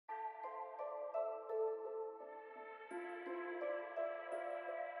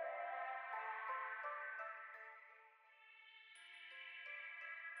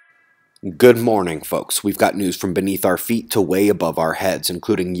Good morning, folks. We've got news from beneath our feet to way above our heads,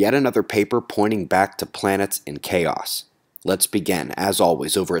 including yet another paper pointing back to planets in chaos. Let's begin, as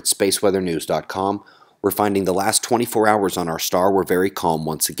always, over at spaceweathernews.com. We're finding the last 24 hours on our star were very calm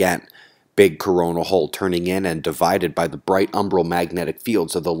once again. Big coronal hole turning in and divided by the bright umbral magnetic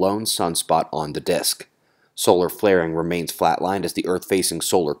fields of the lone sunspot on the disk. Solar flaring remains flatlined as the Earth-facing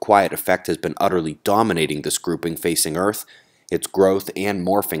solar quiet effect has been utterly dominating this grouping facing Earth. Its growth and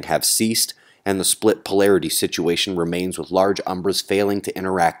morphing have ceased, and the split polarity situation remains with large umbras failing to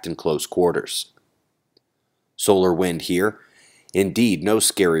interact in close quarters. Solar wind here. Indeed, no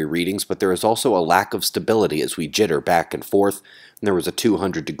scary readings, but there is also a lack of stability as we jitter back and forth, and there was a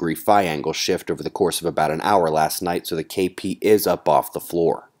 200-degree phi angle shift over the course of about an hour last night, so the KP is up off the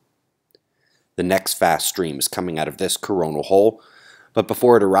floor. The next fast stream is coming out of this coronal hole, but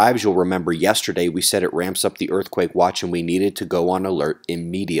before it arrives, you'll remember yesterday we said it ramps up the earthquake watch and we needed to go on alert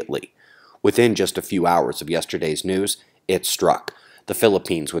immediately. Within just a few hours of yesterday's news, it struck. The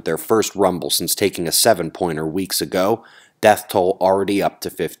Philippines with their first rumble since taking a 7-pointer weeks ago, death toll already up to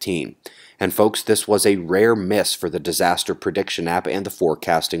 15. And folks, this was a rare miss for the disaster prediction app and the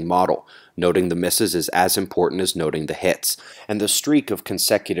forecasting model. Noting the misses is as important as noting the hits. And the streak of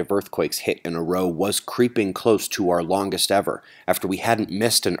consecutive earthquakes hit in a row was creeping close to our longest ever, after we hadn't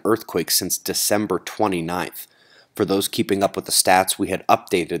missed an earthquake since December 29th. For those keeping up with the stats, we had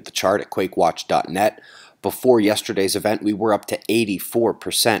updated the chart at quakewatch.net. Before yesterday's event, we were up to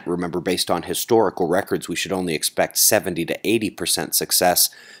 84%. Remember, based on historical records, we should only expect 70 to 80% success.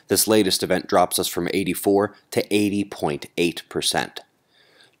 This latest event drops us from 84 to 80.8%.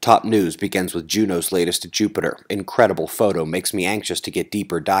 Top news begins with Juno's latest at Jupiter. Incredible photo makes me anxious to get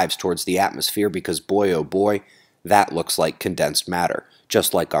deeper dives towards the atmosphere because boy oh boy, that looks like condensed matter,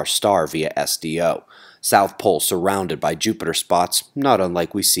 just like our star via SDO. South Pole surrounded by Jupiter spots, not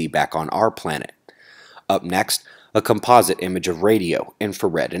unlike we see back on our planet. Up next, a composite image of radio,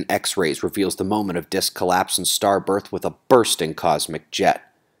 infrared, and X-rays reveals the moment of disk collapse and star birth with a bursting cosmic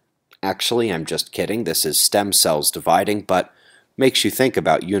jet. Actually, I'm just kidding, this is stem cells dividing, but makes you think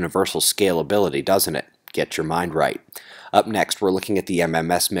about universal scalability, doesn't it? Get your mind right. Up next, we're looking at the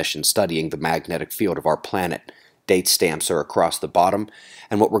MMS mission studying the magnetic field of our planet. Date stamps are across the bottom,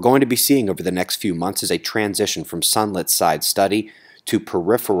 and what we're going to be seeing over the next few months is a transition from sunlit side study to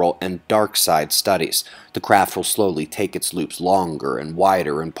peripheral and dark side studies. The craft will slowly take its loops longer and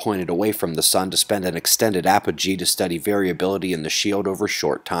wider and pointed away from the sun to spend an extended apogee to study variability in the shield over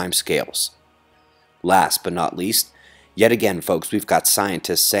short time scales. Last but not least, yet again, folks, we've got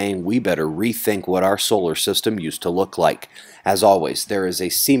scientists saying we better rethink what our solar system used to look like. As always, there is a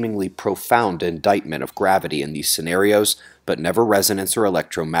seemingly profound indictment of gravity in these scenarios, but never resonance or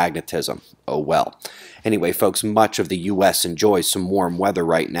electromagnetism. Oh well. Anyway, folks, much of the U.S. enjoys some warm weather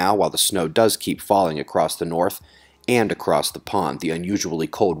right now while the snow does keep falling across the north and across the pond. The unusually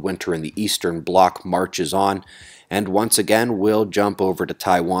cold winter in the eastern bloc marches on, and once again we'll jump over to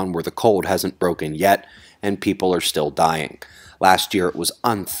Taiwan where the cold hasn't broken yet and people are still dying. Last year it was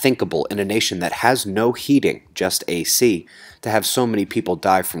unthinkable in a nation that has no heating, just AC, to have so many people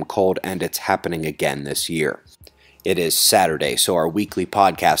die from cold, and it's happening again this year. It is Saturday, so our weekly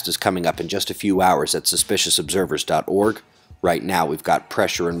podcast is coming up in just a few hours at suspiciousobservers.org. Right now we've got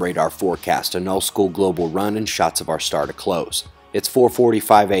pressure and radar forecast, a null school global run, and shots of our star to close. It's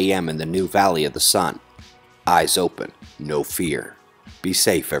 4:45 a.m. in the new Valley of the Sun. Eyes open, no fear. Be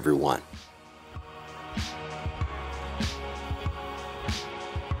safe, everyone.